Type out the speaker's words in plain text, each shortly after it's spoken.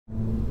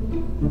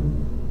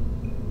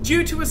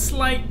Due to a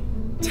slight,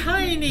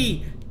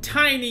 tiny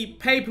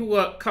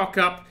paperwork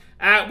cock-up,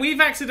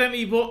 we've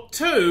accidentally bought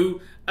 2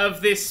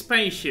 of this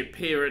spaceship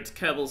here at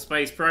Kerbal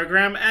Space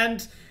Program,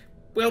 and,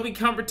 well, we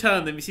can't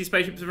return them. You see,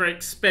 spaceships are very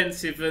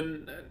expensive,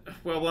 and,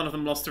 well, one of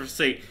them lost the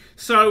receipt.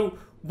 So,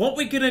 what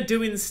we're going to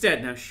do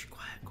instead... Now, shh,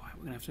 quiet.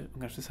 I'm going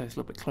to have to say this a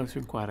little bit closer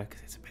and quieter,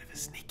 because it's a bit of a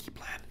sneaky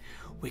plan.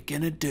 We're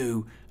going to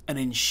do an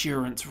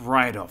insurance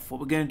write-off.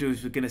 What we're going to do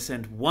is we're going to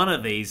send one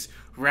of these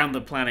round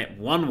the planet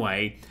one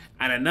way,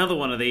 and another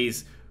one of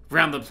these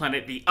round the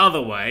planet the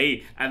other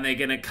way, and they're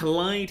going to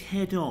collide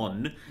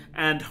head-on,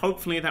 and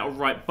hopefully that will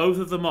write both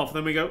of them off.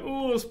 Then we go,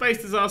 oh,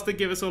 space disaster,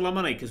 give us all our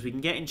money, because we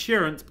can get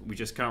insurance, but we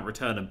just can't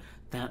return them.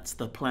 That's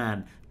the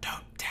plan.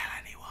 Don't tell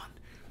anyone.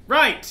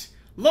 Right,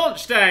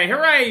 launch day,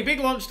 hooray, big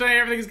launch day,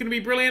 everything's going to be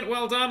brilliant,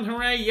 well done,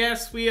 hooray,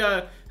 yes, we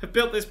have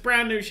built this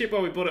brand new ship.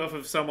 Well, we bought it off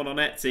of someone on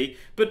Etsy,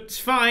 but it's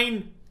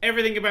fine,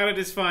 everything about it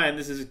is fine.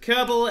 This is a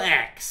Kerbal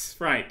X.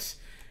 Right,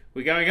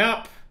 we're going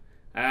up.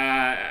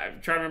 I'm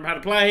trying to remember how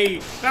to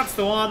play. That's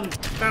the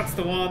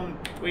one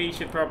we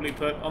should probably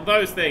put on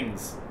those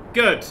things.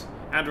 Good,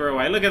 and we're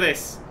away. Look at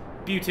this,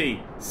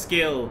 beauty,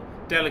 skill,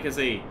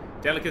 delicacy.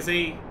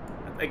 Delicacy,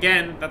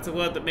 again, that's a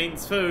word that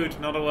means food,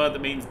 not a word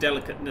that means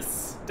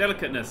delicateness.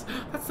 Delicateness,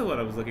 that's the word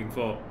I was looking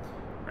for.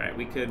 Right,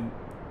 we can...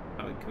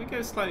 Oh, can we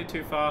go slightly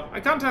too far? I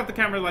can't have the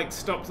camera, like,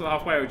 stops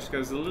halfway, or just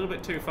goes a little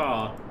bit too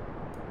far.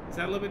 Is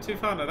that a little bit too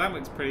far? No, that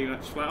looks pretty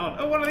much flat on.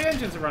 Oh, one of the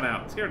engines have run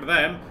out. Let's get rid of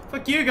them.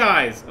 Fuck you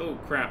guys! Oh,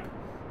 crap.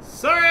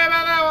 Sorry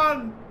about that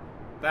one!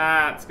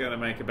 That's gonna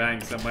make a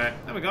bang somewhere.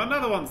 And we got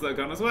another one's that have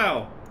gone as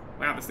well.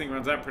 Wow, this thing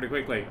runs out pretty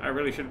quickly. I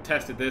really should have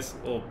tested this,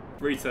 or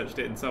researched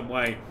it in some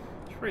way.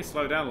 Should probably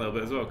slow down a little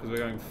bit as well, because we're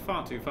going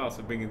far too fast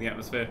for being in the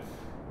atmosphere.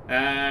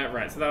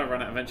 Right, so that'll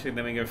run out eventually, and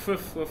then we go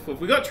woof, woof, woof.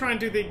 We've got to try and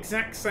do the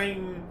exact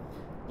same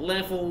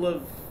level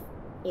of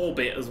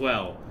orbit as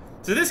well.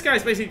 So this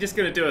guy's basically just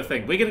going to do a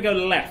thing. We're going to go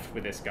left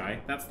with this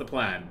guy. That's the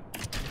plan.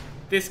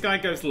 This guy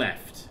goes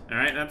left.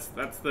 Alright,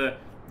 that's the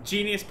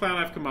genius plan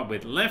I've come up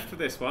with. Left for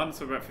this one,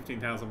 so about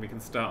 15,000 we can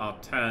start our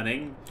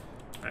turning.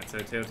 Right, so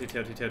tilty.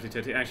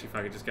 Actually, if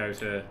I could just go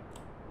to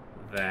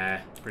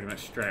there, pretty much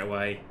straight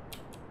away.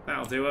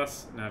 That'll do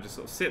us. Now just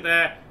sort of sit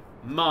there.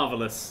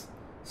 Marvellous.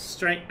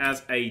 Straight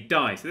as a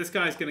die. So this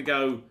guy's going to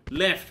go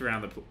left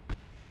around the pool.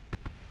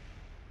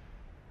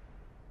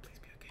 Please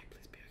be okay,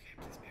 please be okay,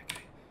 please be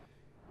okay.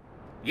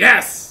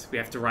 Yes! We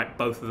have to write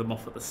both of them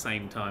off at the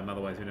same time,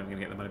 otherwise we're never going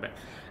to get the money back.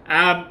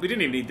 We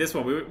didn't even need this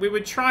one. We were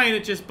trying to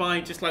just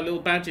buy just like little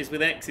badges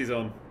with X's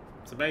on.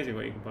 It's amazing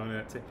what you can buy on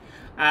Etsy.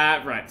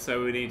 Right,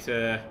 so we need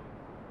to...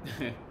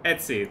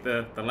 Etsy,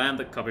 the land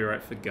that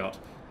copyright forgot.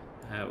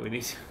 We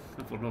need to...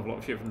 I've got an awful lot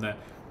of shit from there.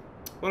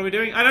 What are we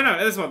doing? I don't know.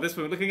 This one.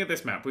 We're looking at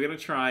this map. We're going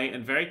to try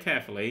and very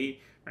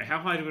carefully... Right, how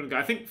high do we want to go?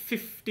 I think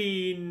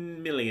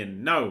 15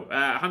 million. No,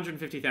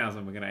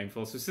 150,000 we're going to aim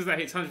for. So as soon as that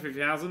hits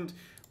 150,000,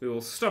 we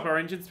will stop our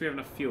engines. Do we have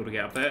enough fuel to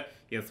get up there?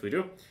 Yes, we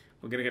do.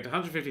 We're going to get to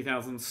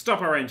 150,000,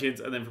 stop our engines,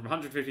 and then from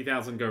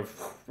 150,000 go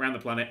around the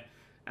planet,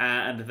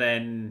 and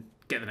then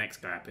get the next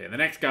guy up here. The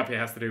next guy up here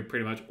has to do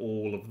pretty much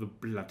all of the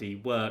bloody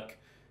work.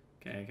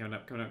 Okay, coming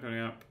up.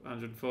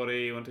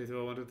 140, 1, 2,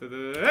 3, 1, 2,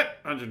 3,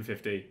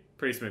 150.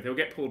 Pretty smooth. He'll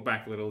get pulled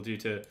back a little due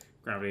to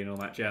gravity and all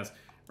that jazz.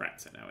 Right,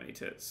 so now we need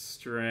to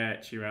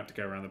stretch you out to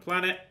go around the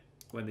planet.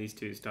 When these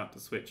two start to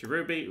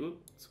switcheroo,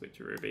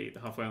 the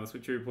halfway on the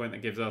switcheroo point,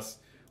 that gives us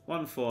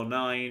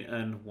 149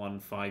 and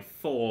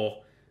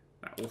 154.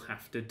 That will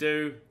have to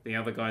do. The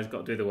other guy's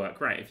got to do the work.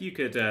 Right, if you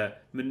could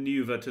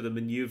maneuver to the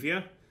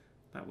maneuver,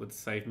 that would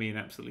save me an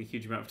absolutely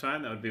huge amount of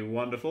time. That would be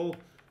wonderful.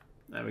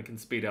 Now we can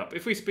speed up.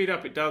 If we speed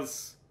up, it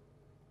does...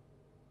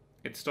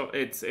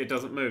 It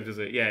doesn't move, does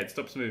it? Yeah, it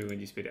stops moving when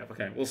you speed it up.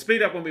 Okay, we'll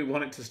speed up when we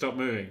want it to stop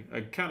moving.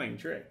 A cunning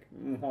trick.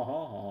 Don't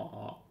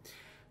know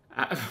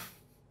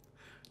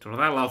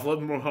that laugh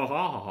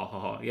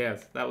one.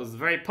 Yes, that was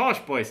very posh,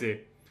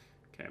 Boise.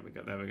 Okay, we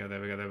got there,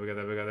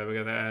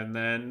 and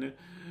then...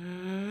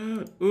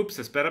 Oops,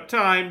 I sped up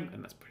time.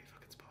 And that's pretty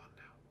fucking spot on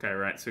now. Okay,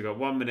 right, so we got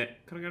 1 minute.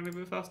 Can I go a little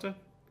bit faster?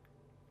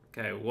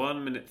 Okay,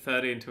 1 minute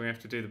 30 until we have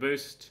to do the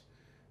boost.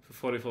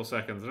 44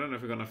 seconds. I don't know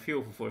if we've got enough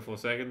fuel for 44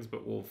 seconds,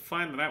 but we'll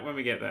find that out when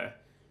we get there.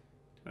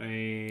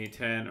 20,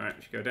 10. Alright,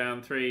 we should go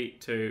down. 3,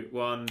 2,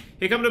 1.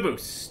 Here comes the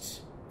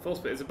boost. Full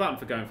speed. There's a button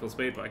for going full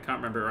speed, but I can't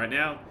remember it right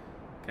now.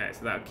 Okay,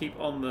 so that'll keep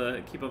on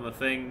the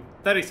thing.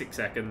 36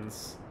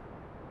 seconds.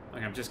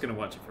 Okay, I'm just gonna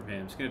watch it from here.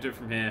 I'm just gonna do it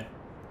from here.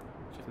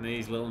 Just from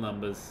these little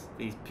numbers.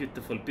 These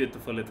beautiful,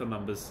 beautiful little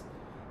numbers.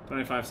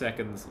 25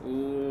 seconds.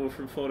 Ooh,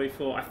 from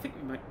 44. I think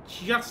we might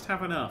just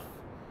have enough.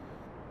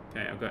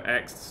 Okay, I've got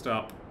X to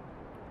stop.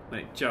 When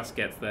it just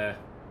gets there.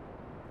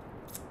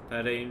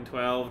 13,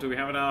 12, do we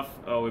have enough?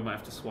 Oh, we might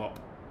have to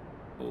swap.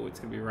 Oh, it's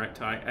going to be right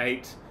tight.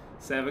 8,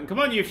 7, come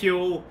on you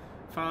fuel!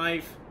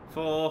 5,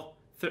 4,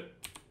 3,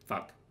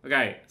 fuck.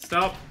 Okay,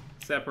 stop,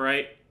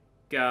 separate,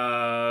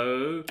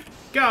 go,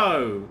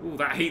 go! Ooh,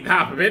 that heated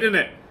that up a bit, didn't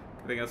it?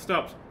 I think I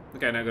stopped.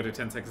 Okay, now I've got to do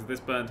 10 seconds of this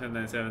burn, 10,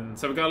 9, 7.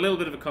 So we've got a little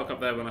bit of a cock up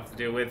there we'll have to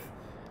deal with.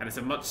 And it's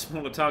a much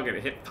smaller target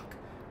to hit. Fuck.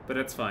 But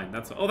that's fine.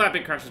 That's all that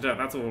bit crashes down.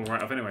 That's all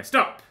right off anyway.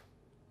 Stop!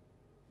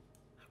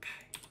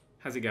 Okay.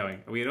 How's it going?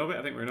 Are we in orbit?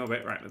 I think we're in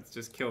orbit. Right, let's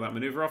just kill that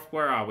maneuver off.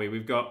 Where are we?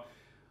 We've got,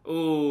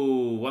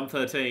 ooh,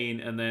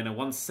 113 and then a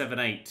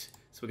 178.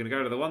 So we're going to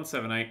go to the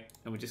 178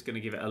 and we're just going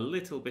to give it a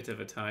little bit of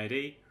a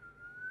tidy.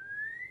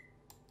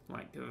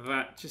 Like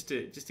that, just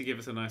to give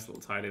us a nice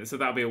little tidy. So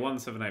that'll be a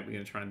 178. We're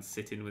going to try and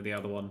sit in with the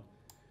other one.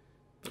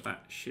 But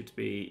that should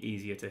be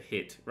easier to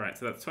hit. Right,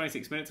 so that's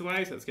 26 minutes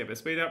away, so let's get a bit of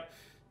speed up.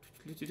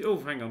 Oh,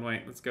 hang on,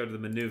 wait. Let's go to the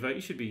maneuver.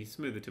 You should be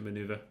smoother to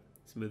maneuver.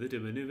 Smoother to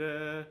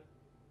maneuver.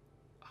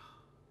 Oh,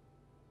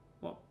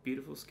 what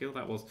beautiful skill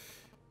that was.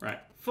 Right,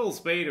 full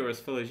speed or as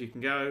full as you can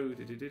go.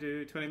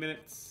 20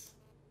 minutes.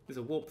 There's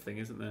a warp thing,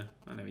 isn't there?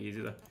 I never use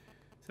it though.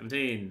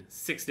 17,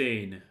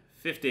 16,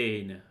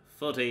 15,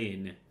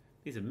 14.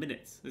 These are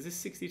minutes. Is this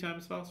 60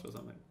 times faster or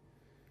something?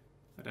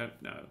 I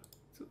don't know.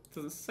 It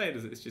doesn't say,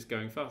 does it? It's just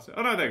going faster.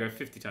 Oh no, there you go,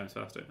 50 times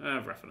faster.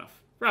 Rough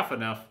enough. Rough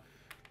enough.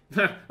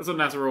 That's what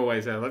NASA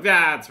always says. Like,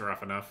 that's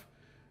rough enough.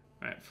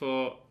 Right,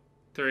 4,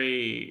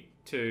 3,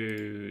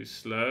 2,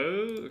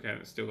 slow. Okay,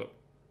 it's still got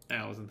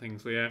hours and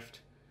things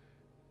left.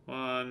 1.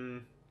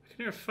 I can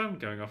hear a phone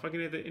going off. I can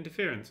hear the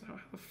interference. Oh,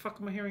 how the fuck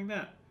am I hearing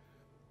that?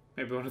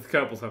 Maybe one of the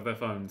couples have their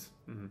phones.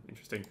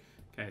 Interesting.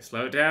 Okay,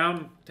 slow it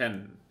down.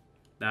 10,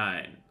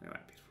 9. Look at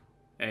that, beautiful.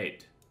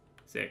 8,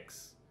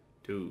 6,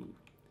 2.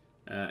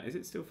 Is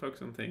it still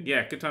focused on thing?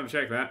 Yeah, good time to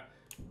check that.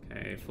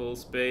 Okay, full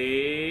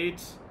speed.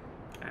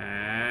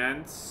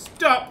 And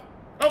stop!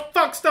 Oh,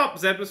 fuck, stop!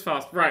 Zed was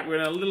fast. Right, we're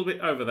in a little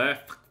bit over there.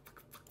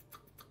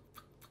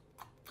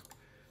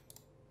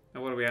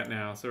 Now, what are we at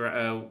now? So we're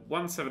at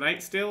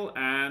 178 still,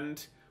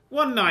 and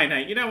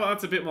 198. You know what?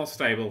 That's a bit more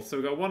stable. So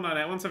we've got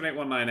 198, 178,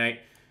 198.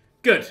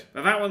 Good.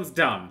 Now that one's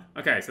done.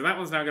 Okay, so that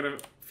one's now going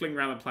to fling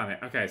around the planet.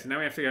 Okay, so now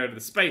we have to go to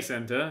the Space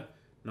Center.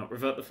 Not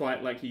revert the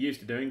flight like you're used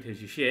to doing,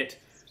 because you're shit.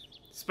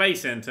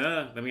 Space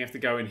Center, then we have to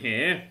go in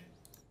here,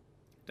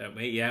 don't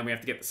we? Yeah, and we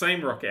have to get the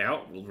same rocket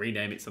out. We'll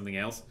rename it something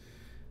else.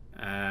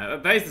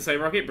 There's the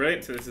same rocket,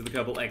 brilliant. So this is the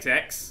Kerbal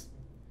XX.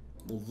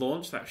 We'll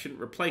launch. That shouldn't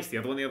replace the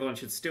other one. The other one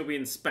should still be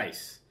in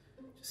space,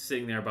 just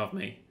sitting there above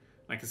me.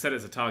 I can set it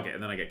as a target,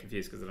 and then I get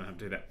confused because I don't have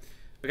to do that.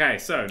 Okay,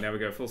 so now we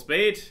go full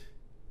speed,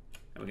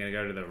 and we're going to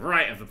go to the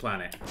right of the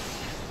planet.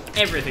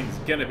 Everything's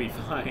going to be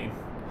fine.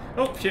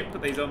 Oh, shit,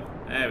 put these on.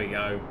 There we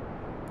go.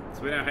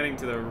 So we're now heading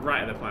to the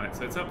right of the planet.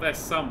 So it's up there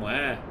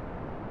somewhere.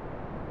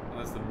 Well,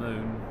 there's the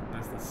moon.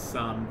 There's the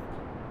sun.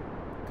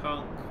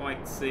 Can't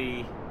quite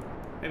see.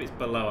 Maybe it's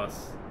below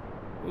us.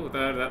 Oh,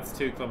 that's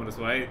 2 kilometers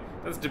away.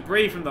 That's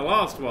debris from the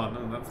last one.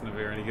 Oh, that's not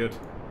very good.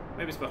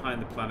 Maybe it's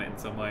behind the planet in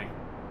some way.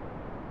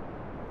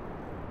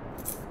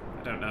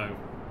 I don't know.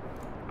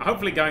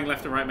 Hopefully going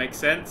left and right makes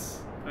sense.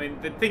 I mean,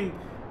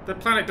 the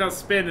planet does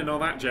spin and all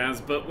that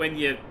jazz, but when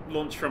you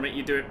launch from it,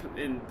 you do it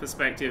in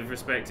perspective,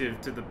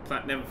 respective to the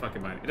planet. Never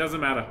fucking mind. It doesn't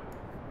matter.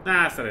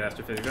 Nah, study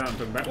astrophysics. I'm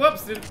talking about.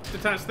 Whoops, didn't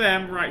detach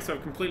them. Right, so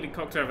I've completely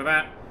cocked over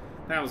that.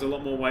 That was a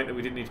lot more weight that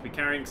we didn't need to be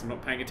carrying because I'm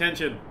not paying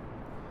attention.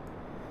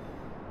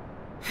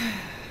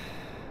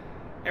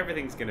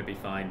 Everything's going to be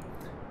fine.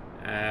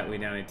 We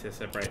now need to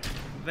separate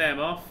them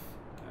off.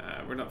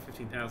 We're not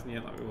 15,000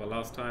 yet like we were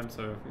last time,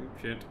 so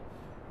shit.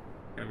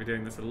 Going to be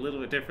doing this a little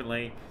bit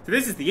differently. So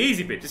this is the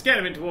easy bit. Just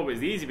getting them into orbit is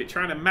the easy bit.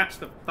 Trying to match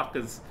the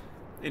fuckers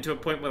into a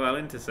point where they'll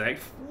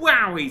intersect.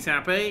 Wow, he's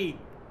happy.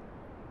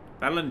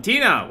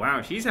 Valentina.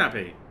 Wow, she's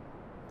happy.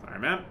 Sorry,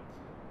 man.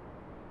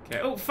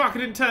 Okay. Oh, fuck, I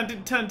didn't turn.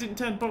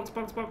 Box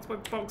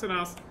and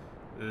ass.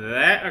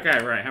 There.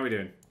 Okay, right. How are we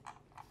doing?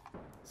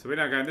 So we're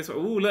now going this way.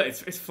 Ooh, look,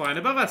 it's flying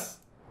above us.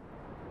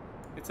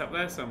 It's up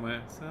there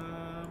somewhere.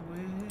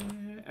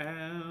 Somewhere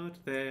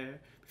out there.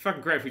 It'd be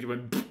fucking great if we just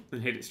went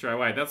and hit it straight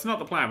away. That's not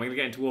the plan. We're going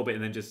to get into orbit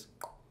and then just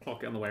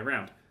clock it on the way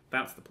around.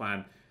 That's the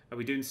plan. Are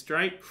we doing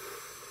straight?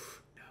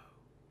 No.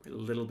 We're a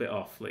little bit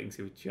off. You can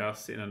see we're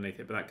just sitting underneath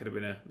it, but that could have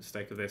been a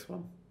mistake of this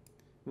one.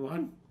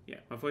 Yeah,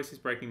 my voice is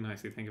breaking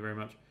nicely. Thank you very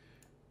much.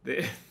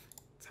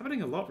 It's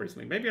happening a lot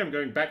recently. Maybe I'm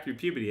going back through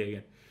puberty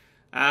again.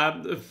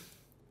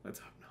 Let's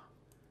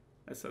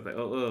hope not.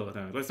 Oh,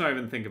 no. Let's not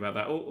even think about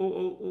that.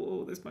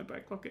 Oh, this might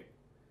backclock it.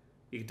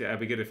 It'd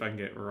be good if I can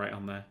get right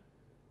on there.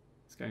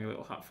 It's going a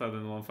little further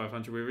than the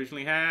 1,500 we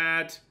originally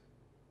had.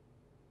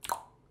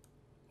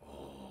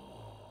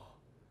 Oh,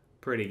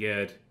 pretty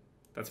good.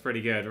 That's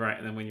pretty good. Right,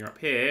 and then when you're up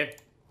here,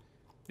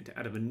 you need to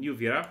add a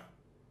maneuver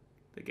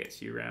that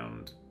gets you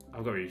around.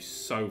 I've got to be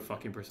so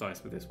fucking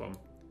precise with this one.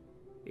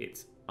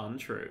 It's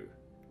untrue.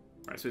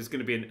 Right, so it's going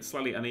to be a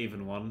slightly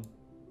uneven one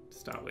to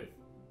start with.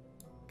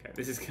 Okay,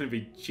 this is going to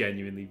be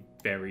genuinely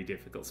very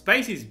difficult.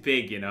 Space is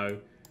big, you know.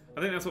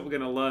 I think that's what we're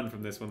going to learn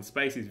from this one.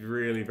 Space is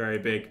really very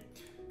big.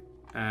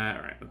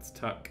 Alright, let's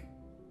tuck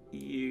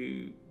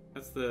you.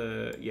 That's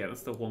the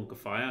Wonka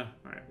fire.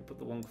 Alright, we'll put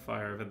the Wonka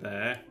fire over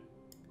there.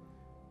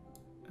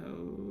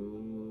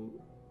 Oh,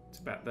 it's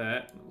about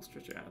there. We'll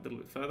stretch it out a little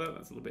bit further.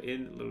 That's a little bit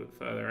in, a little bit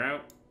further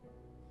out.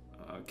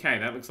 Okay,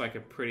 that looks like a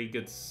pretty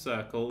good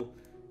circle.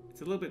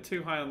 It's a little bit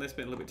too high on this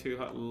bit, a little bit too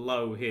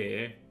low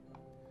here.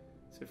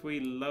 So if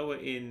we lower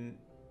in...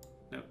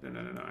 No,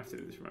 I have to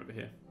do this from over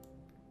here.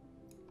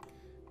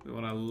 we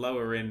want to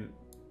lower in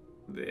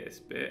this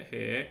bit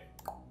here.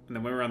 And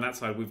then when we're on that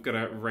side, we've got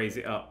to raise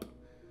it up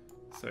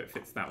so it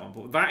fits that one.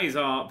 But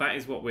that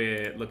is what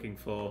we're looking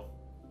for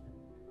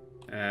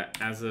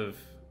as of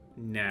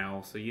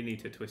now. So you need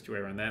to twist your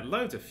way around there.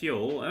 Loads of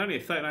fuel and only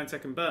a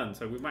 39-second burn,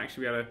 so we might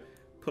actually be able to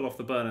pull off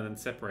the burn and then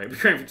separate.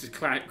 We're going to just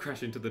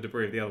crash into the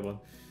debris of the other one.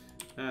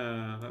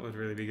 That would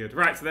really be good.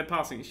 Right, so they're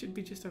passing. It should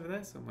be just over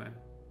there somewhere.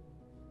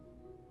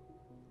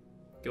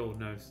 God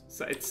knows.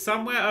 So it's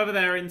somewhere over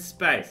there in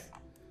space.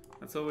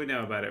 That's all we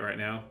know about it right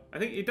now. I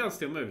think it does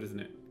still move, doesn't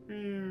it?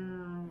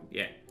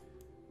 Yeah.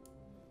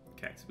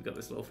 Okay, so we've got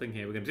this little thing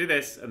here. We're going to do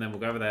this, and then we'll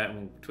go over there, and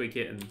we'll tweak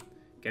it, and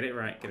get it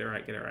right, get it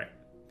right, get it right.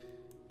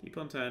 Keep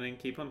on turning,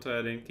 keep on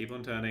turning, keep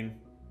on turning.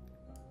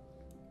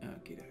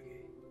 Okie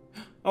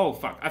dokie. Oh,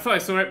 fuck. I thought I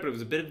saw it, but it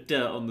was a bit of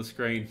dirt on the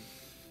screen.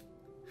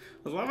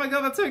 I was like, oh my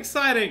god, that's so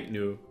exciting!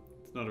 No,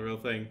 it's not a real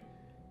thing.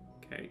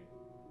 Okay,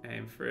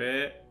 aim for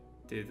it.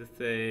 Do the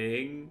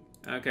thing.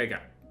 Okay, go. A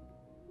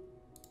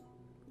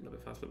little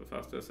bit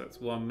faster. So that's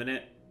 1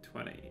 minute,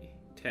 20,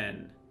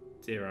 10,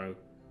 0,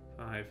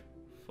 5,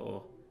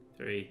 4,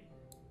 3.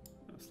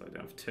 I'll slow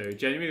down for 2.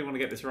 Genuinely want to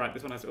get this right.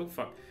 This one has to, oh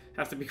fuck,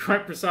 has to be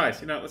quite precise.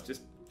 You know, let's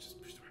just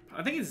push the right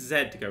button. I think it's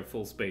Z to go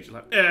full speed. You're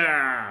like,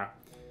 ah!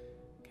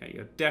 Okay,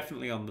 you're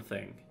definitely on the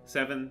thing.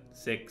 7,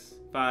 6,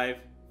 5,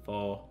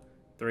 4,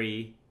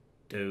 3,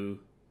 2,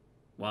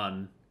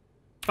 1.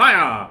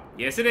 Fire!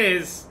 Yes, it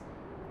is.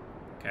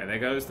 Okay, there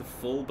goes the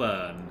full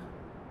burn.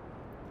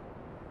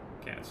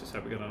 Okay, let's just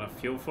hope we got enough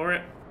fuel for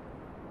it.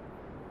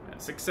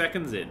 6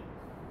 seconds in.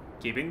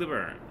 Keeping the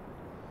burn.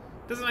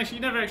 Doesn't actually,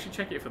 you never actually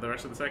check it for the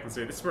rest of the seconds,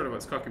 so this is probably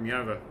what's cocking me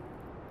over.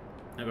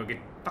 I've got to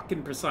get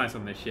fucking precise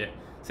on this shit.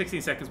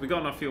 16 seconds, we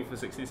got enough fuel for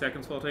 16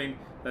 seconds. 14,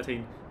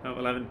 13,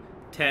 11,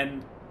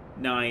 10,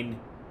 9,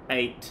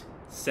 8,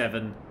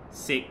 7,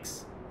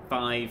 6,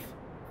 5,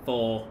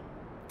 4,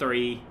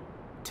 3,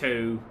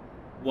 2,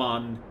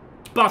 1.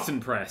 Button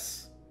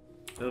press.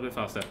 A little bit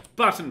faster.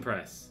 Button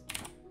press.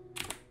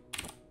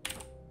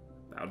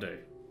 That'll do.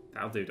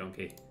 That'll do,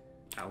 donkey.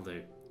 That'll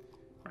do.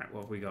 Right,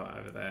 what have we got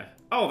over there?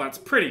 Oh, that's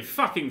pretty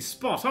fucking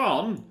spot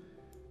on!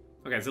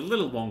 Okay, it's a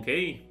little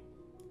wonky.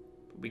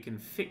 But we can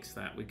fix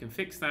that. We can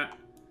fix that.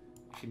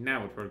 Actually,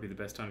 now would probably be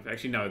the best time.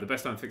 Actually, no. The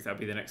best time to fix that would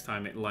be the next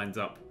time it lines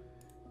up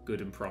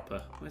good and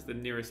proper. Where's the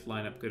nearest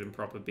line up good and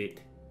proper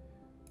bit?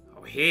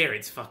 Oh, here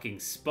it's fucking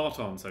spot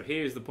on. So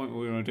here's the point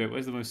where we want to do it.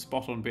 Where's the most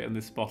spot on bit in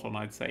this spot on?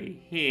 I'd say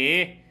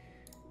here.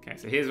 Okay,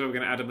 so here's where we're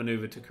going to add a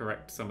maneuver to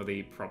correct some of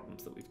the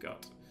problems that we've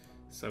got.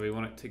 So we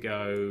want it to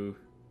go...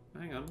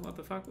 Hang on, what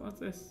the fuck?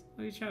 What's this?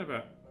 What are you chatting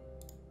about?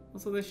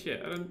 What's all this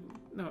shit?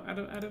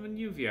 Add a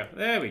maneuver.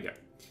 There we go.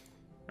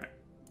 Right.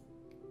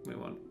 We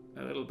want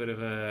a little bit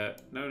of a...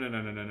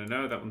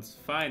 No. That one's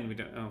fine. We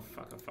don't... Oh,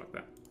 fuck. Oh, fuck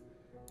that.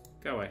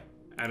 Go away.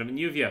 Add a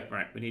maneuver.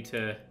 Right, we need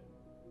to...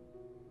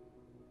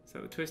 Is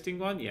that the twisting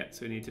one? Yeah,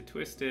 so we need to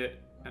twist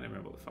it. I don't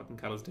remember what the fucking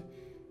colours do.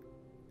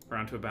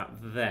 Around to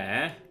about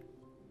there.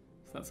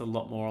 So that's a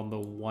lot more on the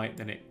white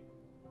than it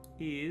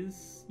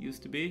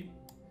used to be.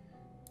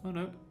 Oh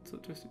no, so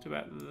twist it to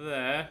about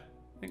there.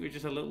 I think we're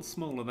just a little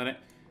smaller than it.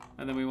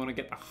 And then we want to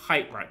get the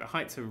height right. The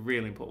height's a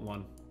really important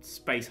one.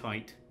 Space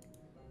height.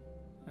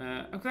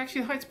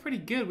 Actually, the height's pretty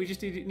good. We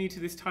just need to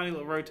this tiny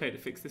little rotate to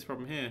fix this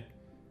problem here.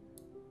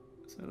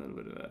 So a little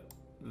bit of that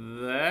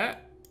there.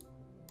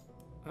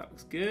 That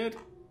looks good.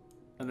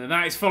 And then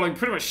that is following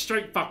pretty much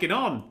straight fucking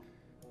on.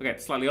 Okay,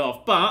 it's slightly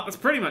off, but that's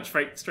pretty much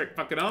straight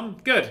fucking on.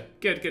 Good.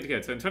 So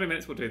in 20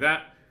 minutes we'll do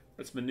that.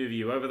 Let's maneuver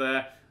you over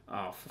there.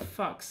 Oh, for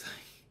fuck's sake.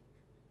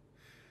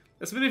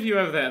 Let's maneuver you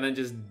over there and then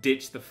just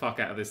ditch the fuck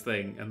out of this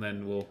thing, and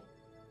then we'll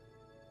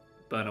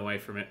burn away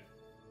from it.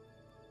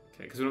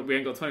 Okay, because we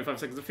ain't got 25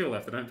 seconds of fuel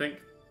left, I don't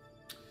think.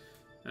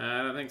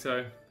 I don't think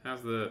so.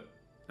 How's the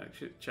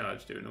actual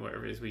charge doing, or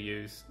whatever it is we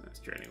use? That's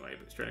draining away,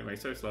 but it's draining away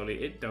so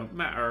slowly, it don't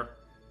matter.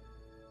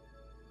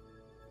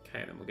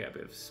 Okay, then we'll get a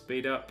bit of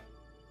speed up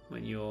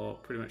when you're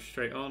pretty much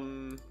straight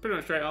on. Pretty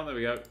much straight on, there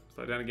we go.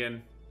 Slow down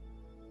again.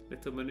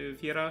 Little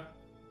maneuver.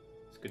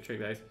 It's a good trick,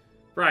 guys.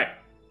 Right.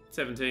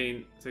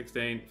 17,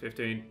 16,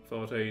 15,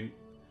 14,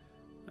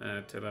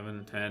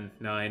 11, 10,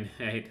 9,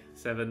 8,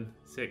 7,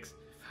 6, 5,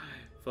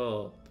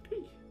 4, 3,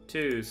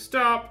 2,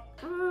 stop!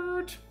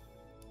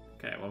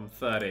 Okay,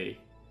 130.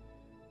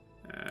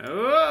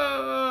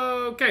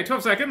 Okay,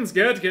 12 seconds.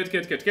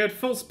 Good.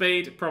 Full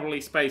speed, probably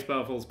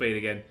spacebar full speed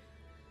again.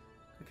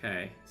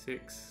 Okay,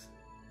 6.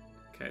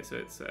 Okay, so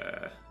it's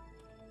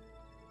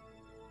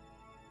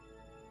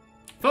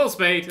full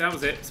speed, that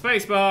was it.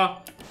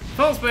 Spacebar,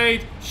 full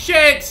speed.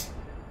 Shit!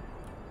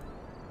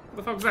 What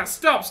the fuck was that?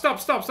 Stop!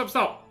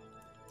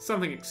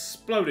 Something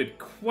exploded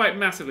quite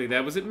massively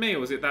there. Was it me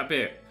or was it that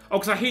bit? Oh,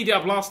 because I heated it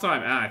up last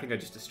time. I think I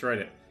just destroyed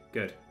it.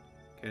 Good.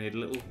 Okay, I need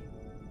a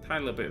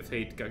tiny little bit of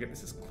heat. Gotta get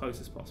this as close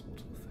as possible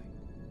to the thing.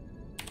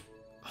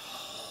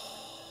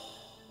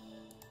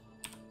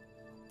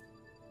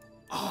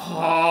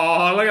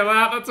 Oh, look at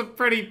that. That's a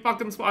pretty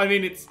fucking spot. I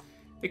mean, it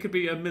could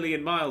be a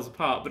million miles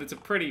apart, but it's a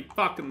pretty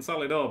fucking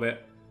solid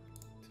orbit.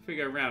 we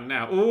go round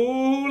now?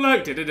 Oh,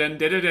 look!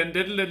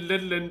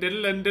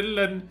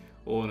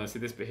 Oh, no, see,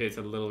 this bit here is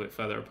a little bit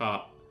further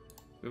apart.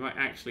 We might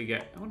actually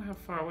get... I wonder how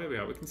far away we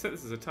are. We can set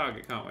this as a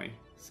target, can't we?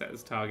 Set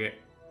as target.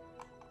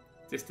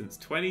 Distance,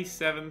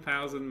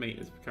 27,000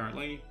 meters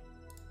currently.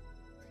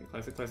 Let's get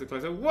closer, closer,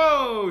 closer.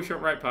 Whoa!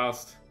 Shot right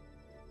past.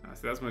 Oh,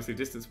 so that's mostly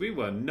distance. We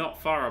were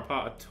not far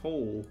apart at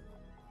all.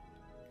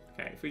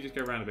 Okay, if we just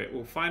go around a bit,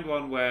 we'll find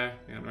one where...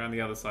 around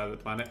the other side of the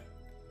planet.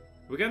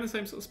 We're going the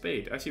same sort of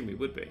speed. I assume we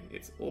would be.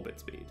 It's orbit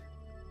speed.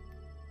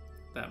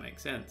 That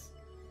makes sense.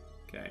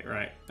 Okay,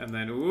 right. And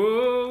then...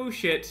 whoa,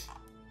 shit.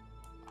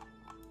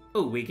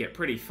 Oh, we get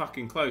pretty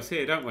fucking close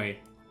here, don't we?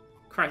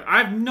 Christ,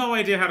 I have no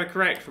idea how to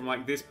correct from,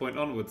 like, this point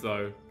onwards,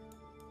 though.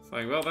 It's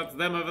like, well, that's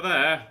them over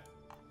there.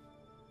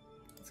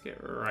 Let's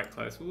get right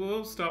close.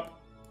 Whoa,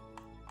 stop.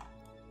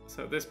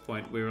 So at this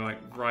point, we were, like,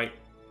 right...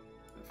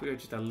 if we go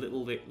just a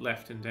little bit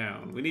left and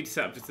down, we need to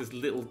set up just this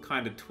little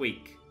kind of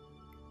tweak.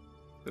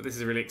 But this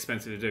is really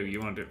expensive to do. You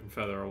want to do it from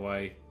further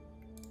away.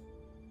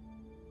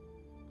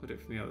 We'll do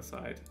it from the other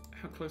side.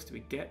 How close do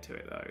we get to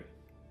it, though?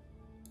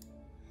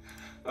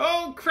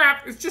 Oh,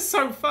 crap! It's just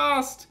so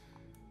fast!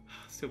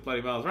 Still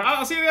bloody miles. Right,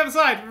 I'll see you on the other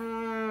side!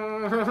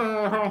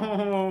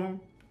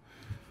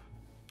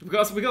 we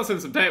got to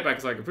send some data back,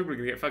 because like, people are going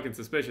to get fucking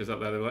suspicious up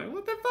there. They're like,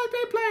 what the fuck are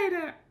they playing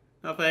at?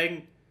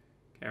 Nothing.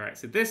 Okay, right,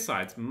 so this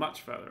side's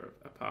much further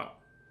apart.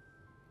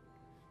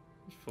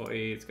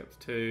 40, it's got to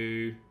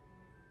 2.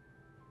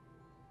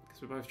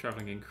 Because we're both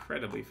travelling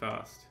incredibly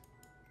fast.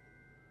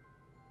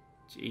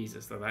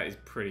 Jesus, though, that is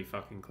pretty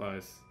fucking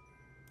close.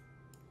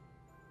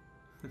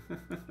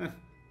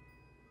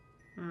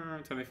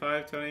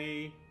 25,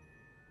 20.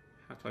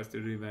 How close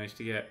did we manage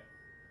to get?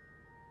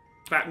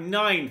 About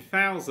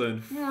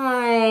 9,000.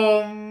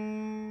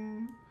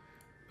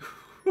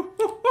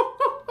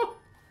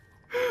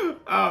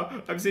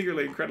 Oh, I'm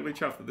secretly incredibly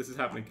chuffed that this is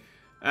happening.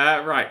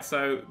 Right,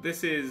 so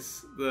this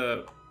is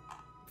the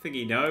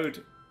thingy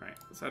node. Right,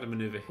 let's add a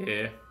maneuver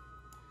here.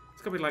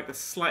 It's got to be like the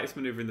slightest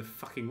maneuver in the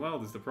fucking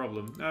world is the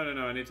problem. No,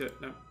 I need to...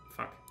 no,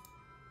 fuck.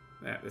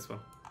 Yeah, this one.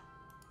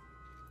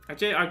 I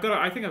think I've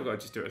got to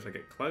just do it as I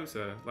get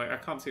closer. Like, I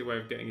can't see a way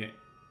of getting it.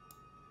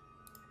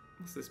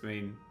 What's this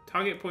mean?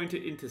 Target point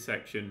at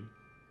intersection.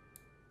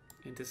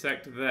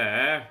 Intersect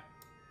there.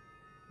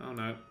 Oh,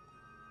 no.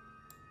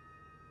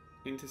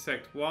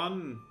 Intersect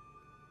 1.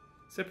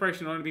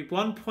 Separation will only be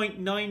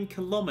 1.9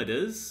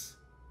 kilometers.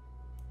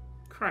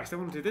 Christ, I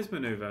want to do this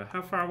maneuver.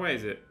 How far away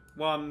is it?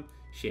 1.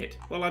 Shit.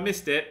 Well, I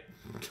missed it.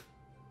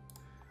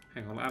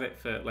 Hang on, I'll add it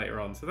for later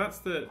on. So that's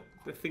the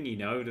thingy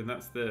node, and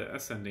that's the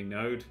ascending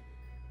node.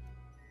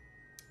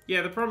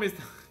 Yeah, the problem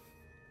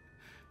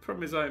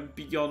is I'm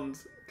beyond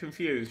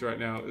confused right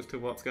now as to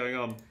what's going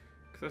on.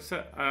 Because I've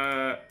set...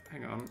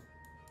 hang on.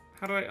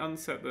 How do I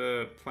unset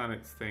the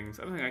planets things?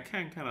 I don't think I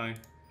can I?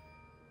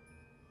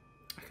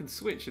 I can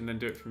switch and then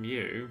do it from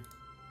you.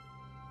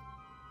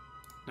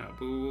 No,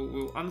 but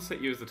we'll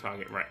unset you as the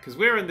target. Right, because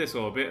we're in this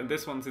orbit and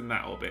this one's in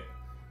that orbit.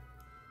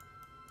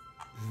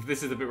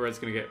 This is the bit where it's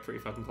going to get pretty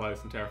fucking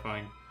close and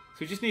terrifying. So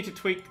we just need to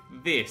tweak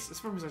this. The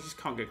problem is I just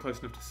can't get close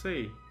enough to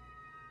see.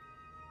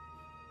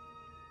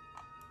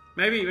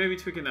 Maybe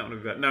tweaking that one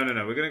would be better. No.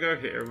 We're going to go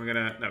here and we're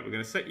going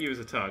to set you as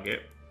a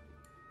target.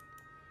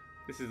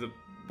 This is the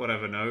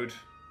whatever node.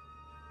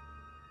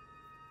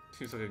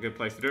 Seems like a good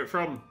place to do it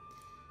from.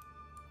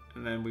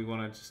 And then we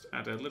want to just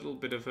add a little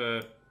bit of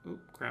a... oh,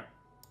 crap.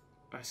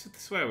 I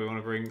swear we want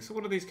to bring... so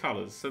what are these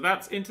colours? So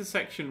that's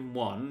intersection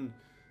 1.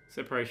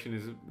 Separation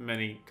is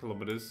many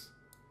kilometres.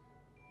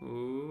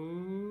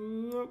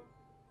 Ooh.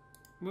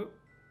 Whoa.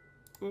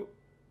 Whoa.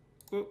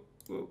 Whoa.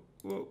 Whoa.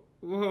 Whoa.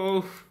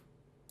 Whoa.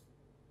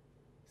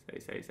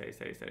 Stay.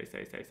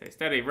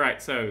 Steady.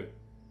 Right, so...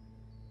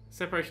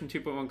 separation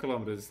 2.1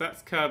 kilometres.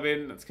 That's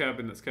Kerbin. That's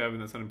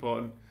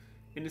unimportant.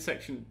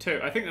 Intersection 2.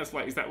 I think that's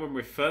like... is that when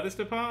we're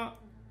furthest apart?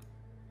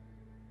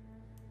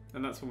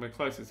 And that's when we're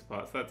closest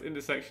apart. So that's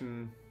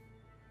intersection...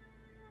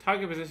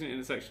 target position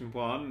intersection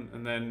 1,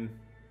 and then...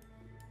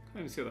 I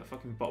can't even see what that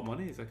fucking bottom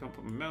one is. I can't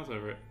put my mouse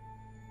over it.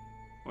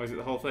 Or is it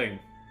the whole thing?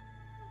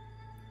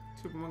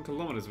 2.1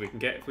 kilometres we can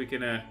get if we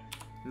can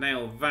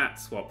nail that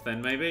swap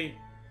then, maybe?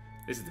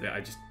 This is the bit I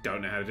just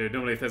don't know how to do.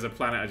 Normally if there's a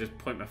planet, I just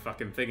point my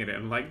fucking thing at it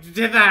and I'm like, you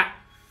did that!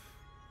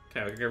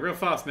 Okay, we can go real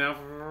fast now.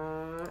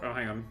 Oh,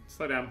 hang on.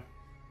 Slow down.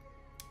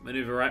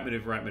 Maneuver right,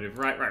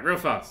 real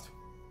fast.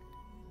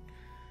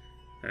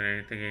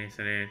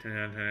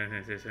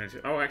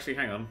 Oh, actually,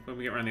 hang on. When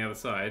we get around the other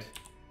side...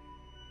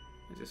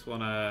 I just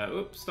want to...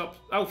 oops, stop.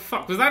 Oh,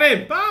 fuck. Was that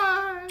him?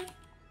 Bye!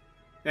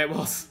 Yeah, it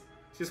was.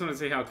 Just wanted to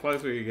see how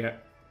close we could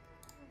get.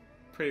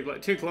 Pretty...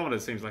 2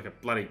 kilometres seems like a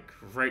bloody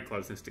great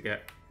closeness to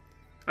get.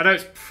 I know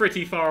it's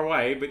pretty far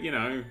away, but, you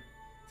know,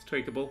 it's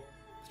tweakable.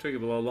 It's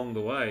tweakable along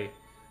the way.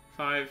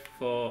 5,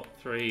 4,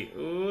 3...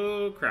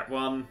 ooh, crap,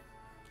 1.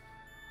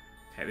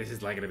 Okay, this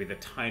is like going to be the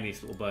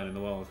tiniest little burn in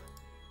the world.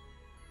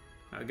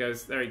 There it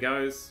goes. There he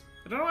goes.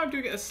 I don't know why I'm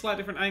doing it at a slight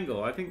different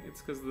angle. I think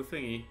it's because of the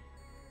thingy.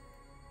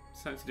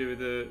 Something to do with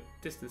the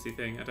distancey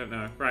thing. I don't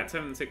know. Right,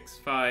 7, 6,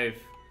 5,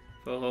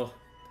 4,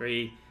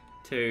 3,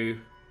 2,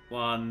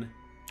 1.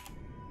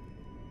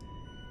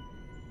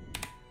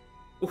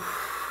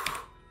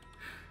 Oof.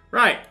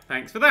 Right,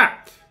 thanks for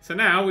that. So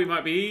now we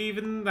might be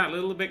even that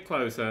little bit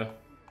closer.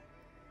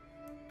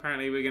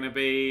 Apparently we're going to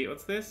be...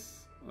 What's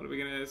this? What are we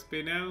going to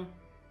be now?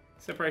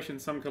 Separation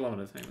some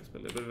kilometers. Hang on, let's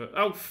put a little bit of a...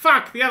 Oh,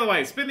 fuck! The other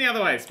way! Spin the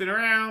other way! Spin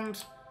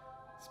around!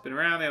 Spin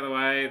around the other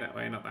way. That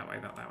way, not that way,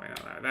 not that way,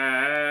 not that way.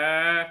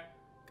 There!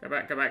 Go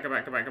back, go back, go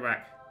back, go back, go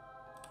back.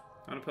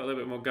 I want to put a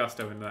little bit more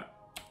gusto into that.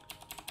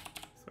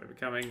 That's where we're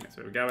coming. That's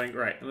where we're going.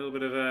 Right, a little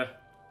bit of a...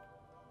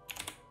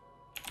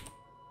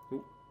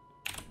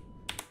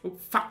 Oh,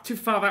 fuck, too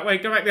far that way.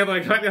 Go back the other way,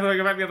 go back the other way,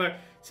 go back the other way.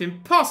 It's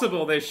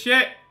impossible, this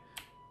shit.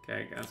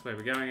 Okay, that's where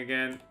we're going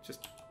again.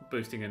 Just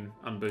boosting and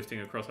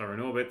unboosting across our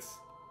own orbits.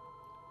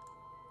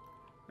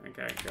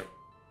 Okay, go.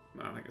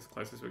 Well, I think it's the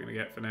closest we're going to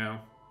get for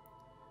now.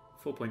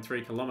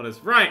 4.3 kilometers.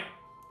 Right!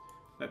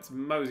 Let's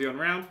mosey on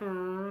round.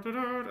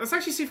 Let's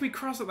actually see if we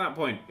cross at that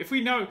point. If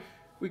we know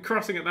we're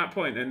crossing at that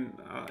point, then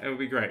it would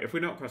be great. If we're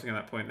not crossing at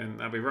that point, then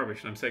that'd be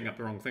rubbish, and I'm setting up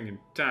the wrong thing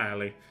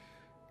entirely.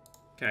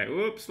 Okay,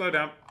 whoops, slow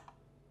down.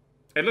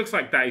 It looks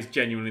like that is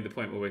genuinely the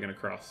point where we're going to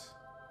cross.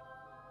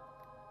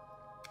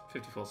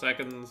 54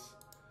 seconds.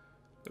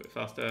 A bit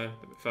faster,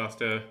 a bit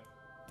faster.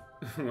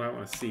 Well, I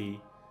want to see.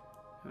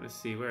 I want to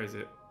see, where is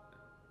it?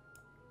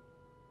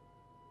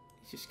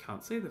 You just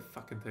can't see the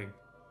fucking thing.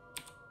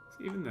 Is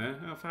it even there?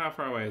 How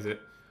far away is it?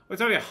 Well,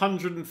 it's only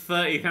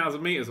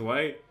 130,000 meters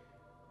away.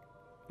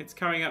 It's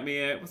coming at me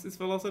at, what's its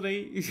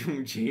velocity?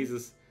 Oh,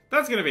 Jesus.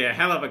 That's going to be a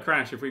hell of a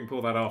crash if we can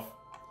pull that off.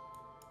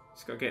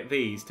 Just got to get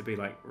these to be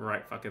like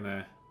right fucking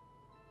there.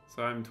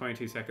 So I'm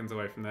 22 seconds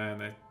away from there,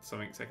 and they're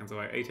something seconds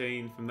away.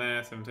 18 from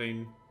there,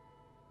 17.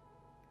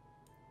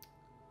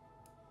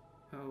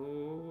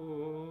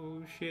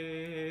 Oh,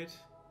 shit.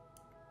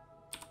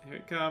 Here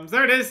it comes.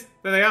 There it is!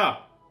 There they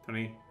are!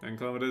 29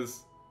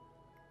 kilometers.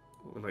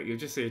 Oh, like, you'll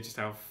just see just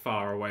how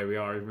far away we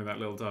are, even with that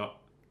little dot.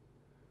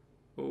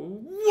 Oh,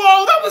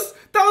 whoa!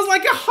 That was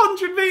like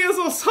 100 meters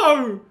or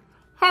so!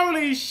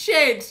 Holy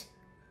shit!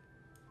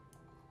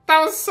 That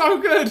was so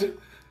good!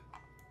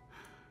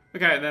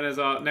 Okay, and then as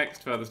our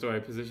next furthest away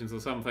positions or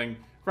something.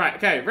 Right,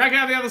 okay, rag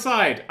out the other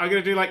side. I'm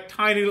going to do like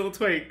tiny little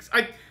tweaks.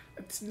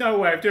 There's no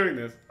way of doing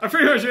this. I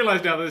pretty much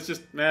realised now there's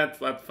just, that's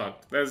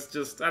fucked.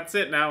 That's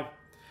it now.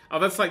 Oh,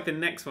 that's like the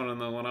next one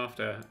and the one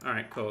after.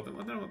 Alright, cool. Then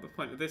I don't know what the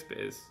point of this bit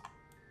is.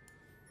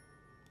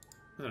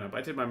 I don't know, but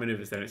I did my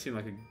manoeuvres there and it seemed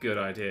like a good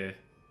idea.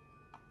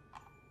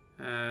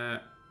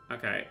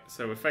 Okay,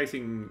 so we're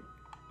facing,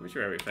 which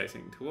way are we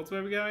facing? Towards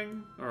where we're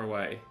going? Or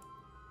away?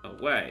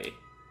 Away.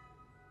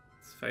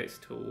 Let's face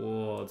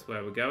towards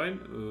where we're going.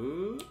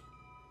 Ooh.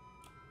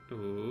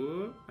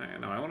 Ooh.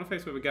 No, I want to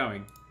face where we're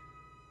going.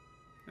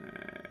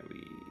 There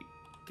we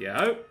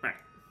go. Right.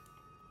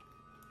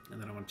 And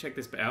then I want to check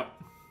this bit out.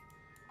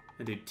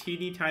 And do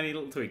teeny tiny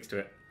little tweaks to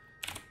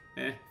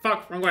it.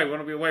 Fuck, wrong way. We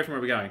want to be away from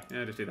where we're going.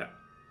 Yeah, just do that.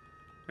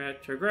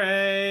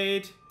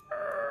 Retrograde.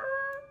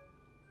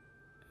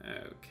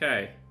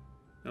 Okay.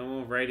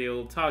 Normal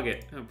radial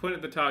target. Point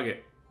at the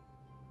target.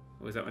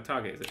 Or is that my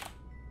target, is it?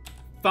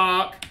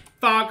 Fuck!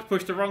 Fuck!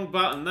 Pushed the wrong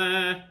button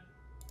there.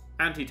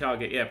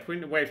 Anti-target. Yeah,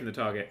 point away from the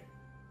target.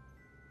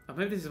 Oh,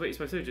 maybe this is what you're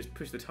supposed to do. Just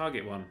push the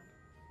target one.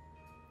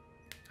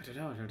 I don't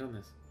know. I've never done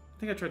this. I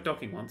think I tried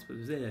docking once, but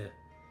it was there.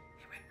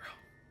 It went wrong.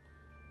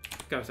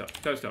 Go stop.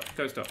 Go stop.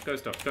 Go stop. Go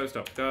stop. Go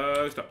stop.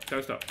 Go stop.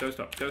 Go stop. Go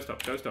stop. Go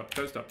stop. Go stop.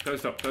 Go stop. Go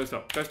stop. Go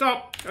stop. Go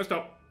stop. Go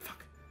stop.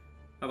 Fuck.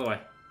 Other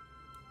way.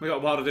 We got a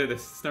while to do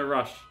this. It's no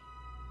rush.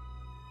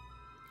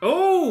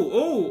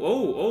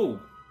 Oh!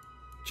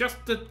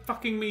 Just the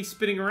fucking me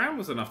spinning around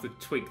was enough to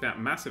tweak that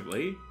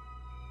massively.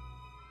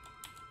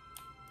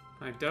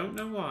 I don't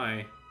know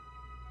why.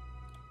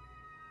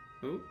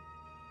 Oh.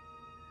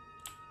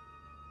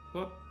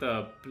 What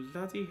the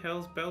bloody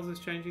hell's bells is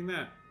changing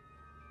that?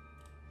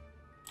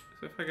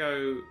 So if I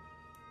go...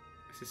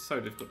 This is so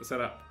difficult to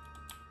set up.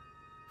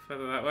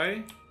 Further that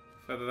way?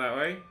 Further that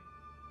way?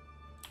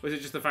 Or is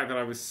it just the fact that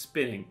I was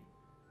spinning?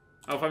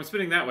 Oh, if I'm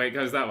spinning that way, it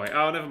goes that way.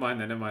 Oh, never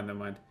mind then, never mind, never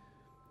mind.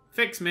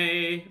 Fix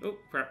me! Oh,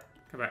 crap.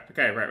 Come back.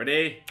 Okay, right,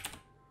 ready?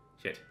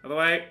 Shit. Other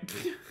way.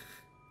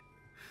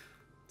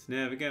 It's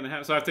never gonna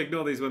happen. So I have to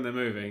ignore these when they're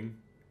moving.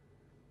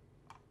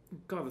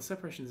 God, the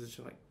separations are just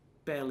like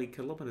barely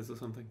kilometers or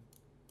something.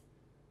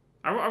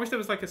 I wish there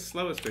was like a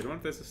slower speed. I wonder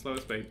if there's a slower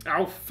speed.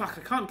 Oh, fuck.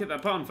 I can't get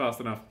that button fast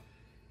enough.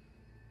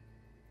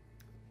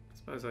 I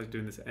suppose I was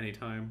doing this at any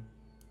time.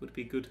 Would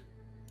be good.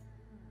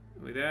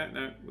 Are we there?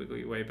 No. Wiggle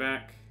your way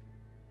back.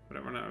 I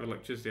don't run out of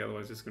electricity,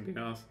 otherwise it's going to be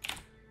an arse.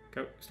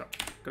 Go, stop,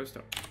 go,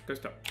 stop, go,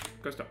 stop,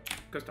 go, stop,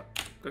 go, stop,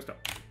 go, stop,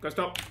 go,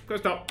 stop, go,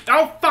 stop.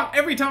 Oh, fuck!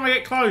 Every time I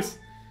get close!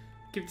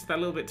 Give it that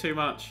little bit too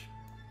much.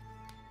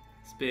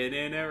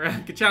 Spinning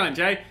around. Good challenge,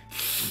 eh?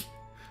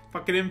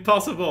 Fucking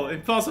impossible.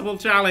 Impossible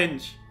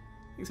challenge.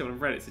 I think someone on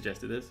Reddit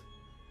suggested this.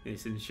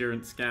 This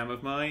insurance scam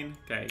of mine.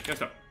 Okay, go,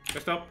 stop, go,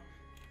 stop,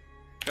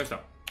 go,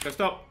 stop, go,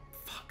 stop.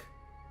 Fuck.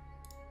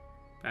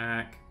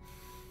 Back.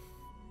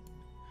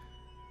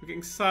 We're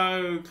getting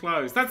so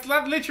close. That's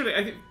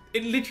literally...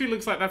 It literally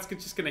looks like that's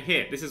just going to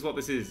hit. This is what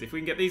this is. If we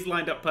can get these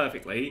lined up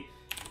perfectly,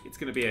 it's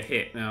going to be a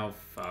hit. Oh,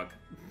 fuck.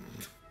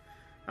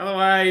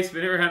 Otherwise,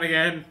 spin it around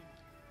again.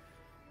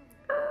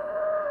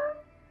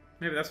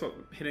 Maybe that's what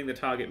hitting the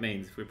target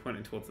means. If we're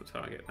pointing towards the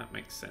target, that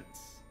makes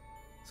sense.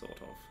 Sort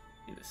of.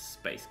 In a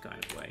space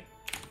kind of way.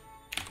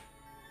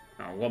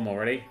 Oh, one more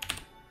already.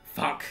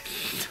 Fuck.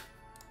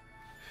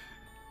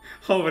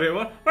 Oh, video.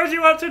 What did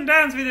you watch on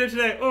Dan's video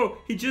today? Oh,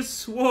 he just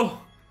swore.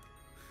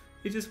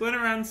 He just went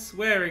around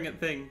swearing at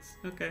things.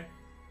 Okay.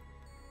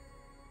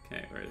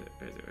 Okay, where is it?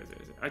 Where is it? Where is it?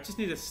 Where is it? I just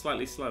need a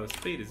slightly slower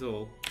speed is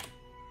all.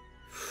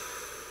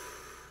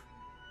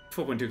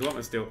 4.2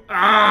 kilometers still.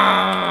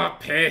 Ah,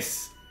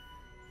 piss.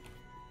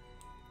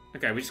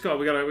 Okay, we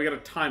gotta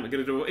time it.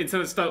 Gotta do instead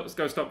of stop,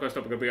 go stop, go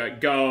stop. We're gonna be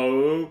like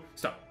go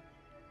stop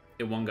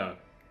in one go,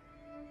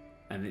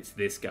 and it's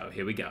this go.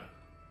 Here we go.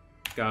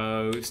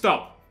 Go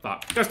stop.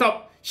 Fuck. Go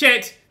stop.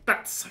 Shit.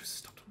 That's so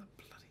stopped on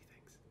the bloody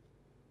things.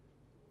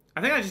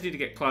 I think I just need to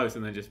get close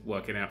and then just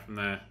work it out from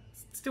there.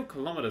 It's still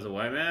kilometers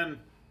away, man.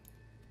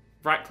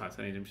 Right close.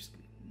 I need him just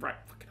right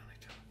fucking on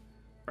each other.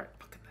 Right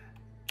fucking there.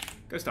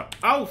 Go stop.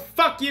 Oh,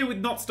 fuck you with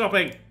not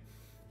stopping.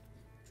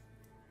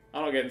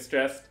 I'm not getting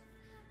stressed.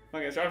 I'm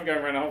going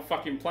around the whole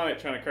fucking planet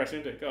trying to crash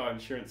into it. God,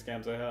 insurance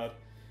scams are hard.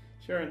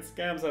 Insurance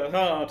scams are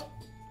hard.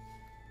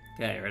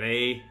 Okay,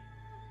 ready?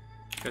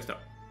 Go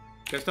stop.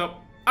 Go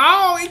stop.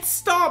 Oh, it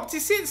stopped!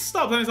 You see it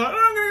stopped and it's like, oh,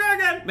 I'm gonna go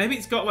again! Maybe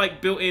it's got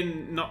like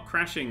built-in not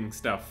crashing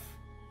stuff.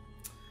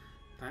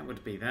 That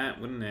would be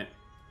that, wouldn't it?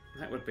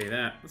 That would be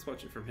that. Let's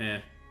watch it from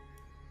here.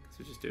 Because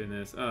we're just doing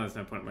this. Oh, there's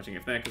no point in watching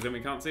it from there because then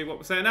we can't see what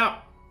we're setting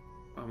up.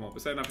 And what we're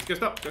setting up is go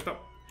stop, go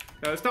stop.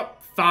 Go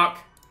stop. Fuck!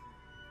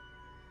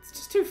 It's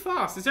just too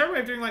fast. Is there a way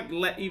of doing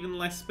like even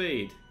less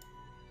speed?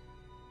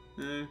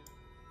 No.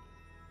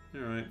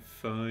 Alright,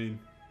 fine.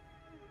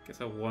 Guess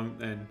I won't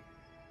then.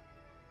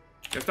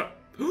 Go stop.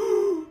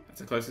 That's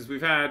the closest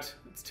we've had.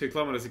 It's 2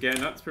 kilometers again.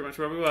 That's pretty much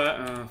where we were.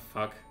 Oh,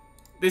 fuck.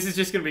 This is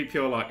just going to be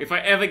pure luck. If I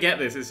ever get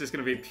this, it's just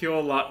going to be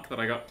pure luck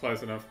that I got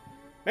close enough.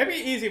 Maybe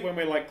easier when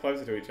we're like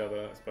closer to each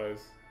other, I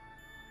suppose.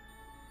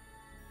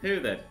 Who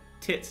the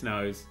tits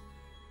knows?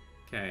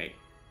 Okay.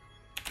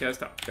 Go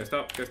stop. Go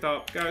stop. Go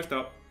stop. Go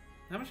stop.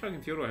 How much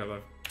fucking fuel do I have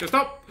left? Go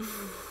stop!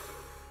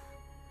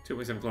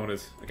 2.7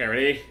 kilometers. Okay,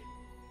 ready?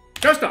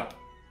 Go stop!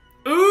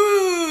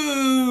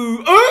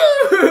 Ooh!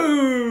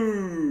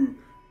 Ooh!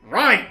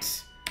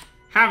 Right!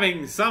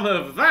 Having some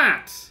of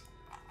that!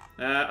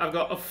 I've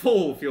got a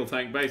full fuel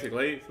tank,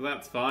 basically, so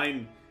that's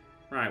fine.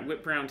 Right,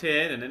 whip round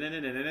here.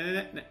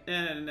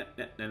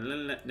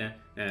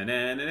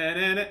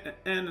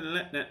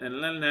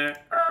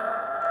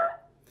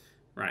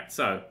 Right,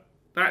 so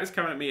that is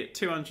coming at me at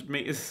 200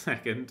 meters a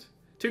second.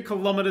 2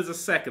 kilometers a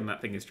second that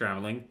thing is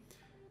traveling.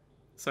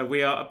 So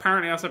we are,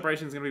 apparently our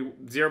separation is going to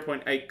be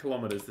 0.8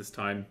 kilometers this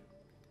time.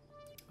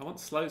 I want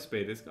slow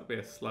speed. There's got to be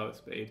a slower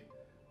speed.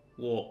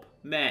 Warp.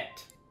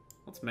 Met.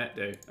 What's Met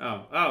do?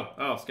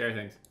 Oh, scary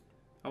things.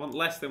 I want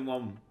less than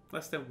 1.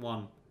 Less than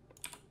 1.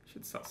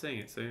 Should start seeing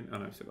it soon. Oh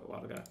no, we've still got a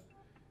while to go.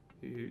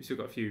 We've still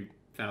got a few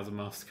thousand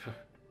miles to go.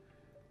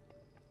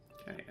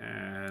 Okay,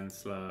 and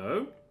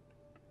slow.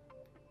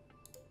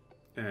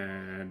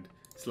 And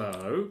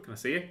slow. Can I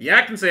see it? Yeah,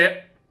 I can see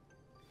it!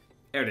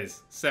 There it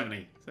is.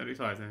 70.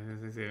 75.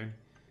 77.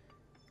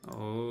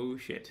 Oh,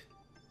 shit.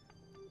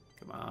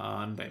 Come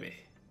on, baby.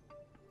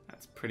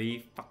 That's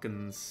pretty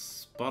fucking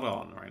spot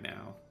on right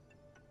now.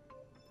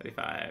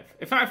 35.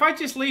 If I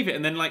just leave it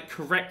and then, like,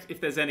 correct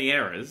if there's any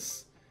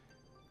errors.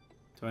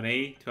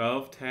 20,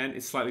 12, 10.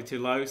 It's slightly too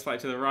low,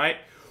 slightly to the right.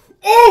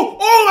 Oh!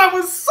 Oh, that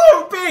was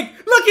so big!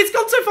 Look, it's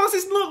gone so fast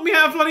it's knocked me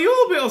out of bloody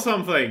orbit or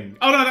something.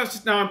 Oh, no, that's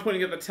just... No, I'm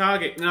pointing at the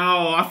target.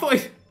 No, I thought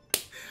it's...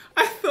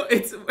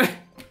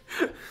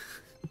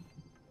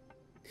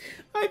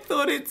 I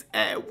thought its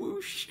air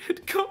whoosh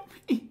had got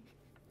me.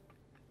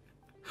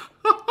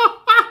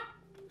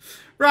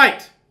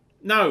 Right.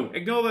 No,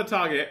 ignore the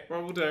target.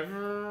 What we'll do...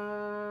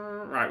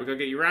 Right, we're going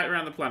to get you right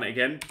around the planet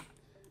again.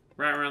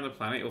 Right around the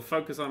planet. You'll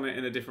focus on it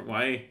in a different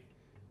way.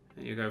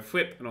 And you go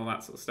flip and all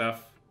that sort of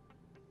stuff.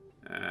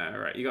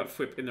 Right, you got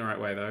flip in the right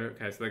way though.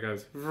 Okay, so that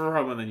goes...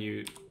 And then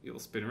you'll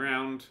spin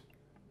around.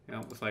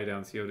 I'll slow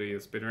down so you'll do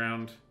your spin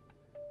around.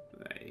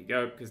 There you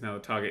go, because now the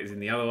target is in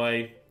the other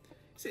way.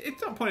 See,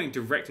 it's not pointing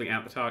directly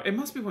at the target. It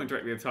must be pointing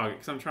directly at the target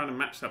because I'm trying to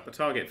match up the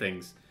target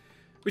things.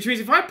 Which means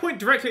if I point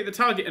directly at the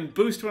target and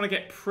boost when I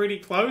get pretty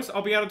close,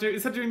 I'll be able to do,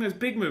 instead of doing those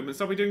big movements,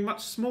 I'll be doing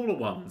much smaller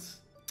ones.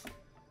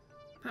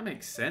 That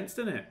makes sense,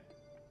 doesn't it?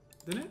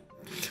 Doesn't it?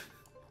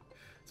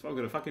 That's what I'm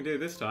going to fucking do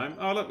this time.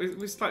 Oh, look,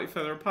 we're slightly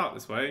further apart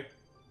this way.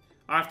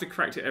 I have to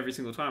correct it every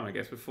single time, I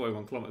guess, we're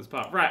 41 kilometers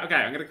apart. Right, okay,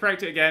 I'm going to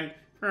correct it again.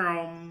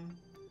 I'm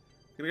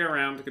going to go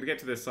around, I'm going to get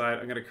to this side,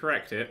 I'm going to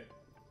correct it.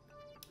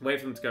 Wait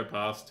for them to go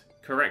past,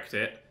 correct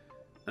it,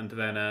 and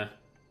then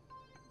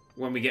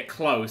when we get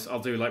close, I'll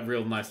do like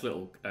real nice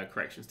little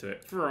corrections to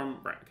it.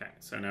 Right, okay,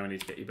 so now I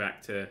need to get you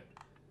back to...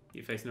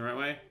 You facing the right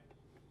way?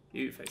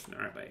 You facing the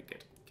right way,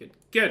 good, good,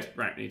 good.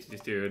 Right, we need to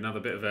just do another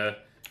bit of a...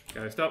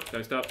 Go stop,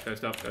 go stop, go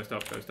stop, go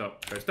stop, go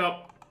stop, go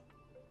stop.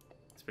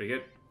 That's pretty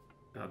good.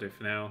 That'll do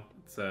for now.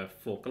 It's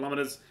 4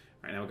 kilometers.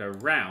 Right, now we'll go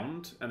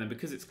round, and then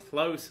because it's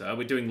closer,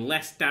 we're doing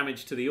less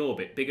damage to the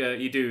orbit. Bigger,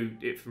 you do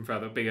it from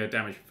further, bigger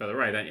damage from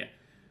further away, don't you?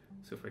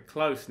 So if we're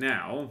close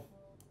now,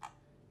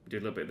 we do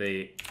a little bit of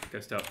the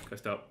go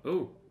stop.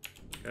 Ooh,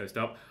 go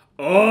stop.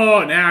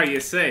 Oh, now you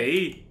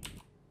see.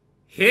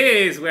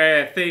 Here's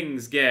where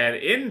things get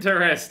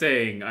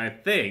interesting, I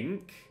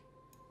think.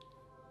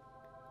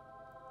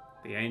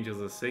 The angels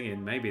are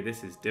singing. Maybe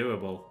this is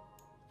doable.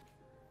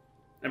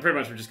 And pretty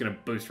much we're just going to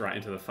boost right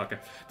into the fucker.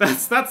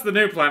 That's the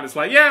new plan. It's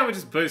like, yeah, we'll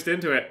just boost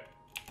into it.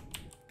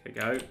 Okay,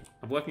 go.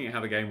 I'm working out how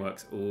the game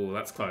works. Ooh,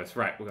 that's close.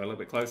 Right, we'll go a little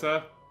bit closer. A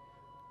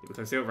little bit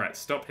closer. Right,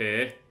 stop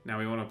here. Now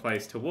we want to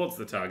place towards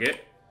the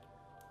target.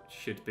 Which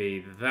should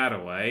be that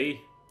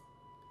away.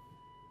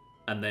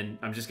 And then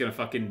I'm just going to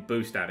fucking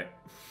boost at it.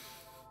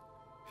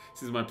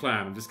 This is my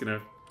plan. I'm just going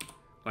to,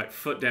 like,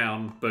 foot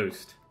down,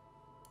 boost.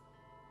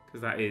 Because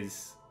that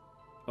is...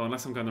 Oh,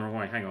 unless I'm going the wrong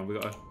way. Hang on, we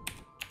got a...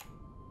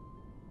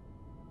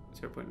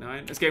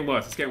 0.9. It's getting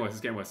worse. It's getting worse.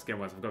 It's getting worse. It's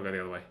getting worse. I've got to go the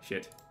other way.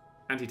 Shit.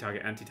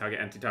 Anti-target. Anti-target.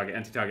 Anti-target.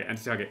 Anti-target.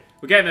 Anti-target.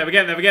 We're getting there. We're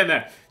getting there. We're getting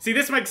there. See,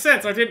 this makes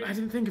sense. I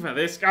didn't think about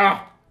this.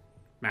 Ah,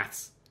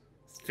 maths,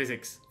 it's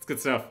physics. It's good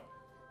stuff.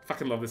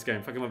 Fucking love this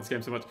game. Fucking love this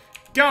game so much.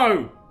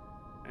 Go.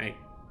 8,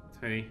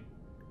 20,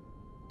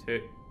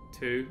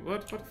 2.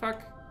 What the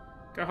fuck?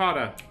 Go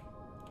harder.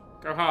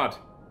 Go hard.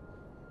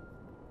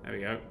 There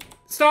we go.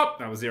 Stop.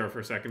 That was 0 for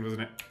a second,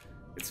 wasn't it?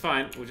 It's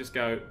fine. We'll just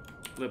go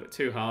a little bit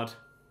too hard.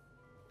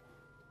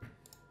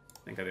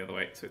 Then go the other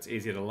way, so it's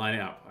easier to line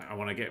it up. I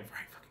want to get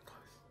very fucking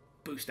close.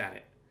 Boost at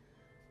it.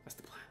 That's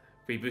the plan.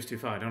 But you boost too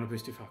far. I don't want to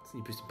boost too far.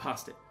 You boost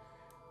past it.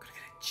 Gotta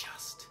get it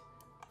just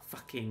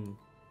fucking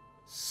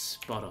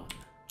spot on.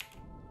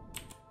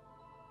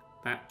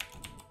 That.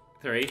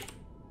 3.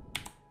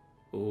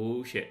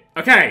 Oh, shit.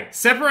 Okay,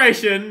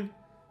 separation.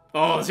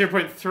 Oh,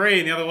 0.3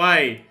 in the other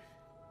way.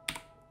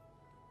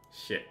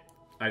 Shit.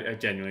 I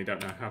genuinely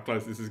don't know how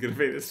close this is going to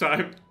be this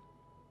time.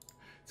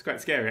 It's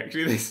quite scary,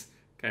 actually, this.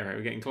 Okay, right,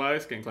 we're getting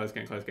close, getting close,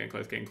 getting close, getting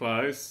close, getting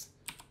close.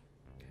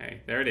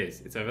 Okay, there it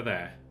is. It's over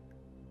there.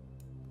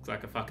 Looks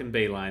like a fucking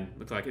beeline.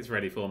 Looks like it's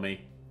ready for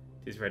me.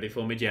 It's ready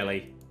for me,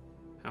 jelly.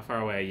 How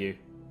far away are you?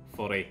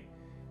 40,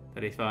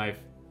 35,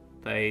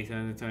 30,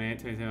 28,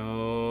 27.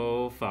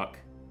 Oh, fuck.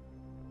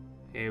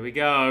 Here we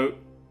go.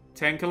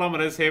 10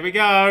 kilometers, here we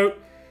go.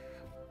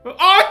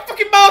 Oh, it's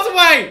fucking miles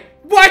away!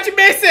 Why'd you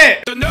miss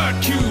it? The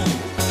Nerd Cube!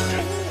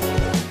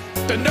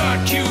 The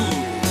Nerd Cube!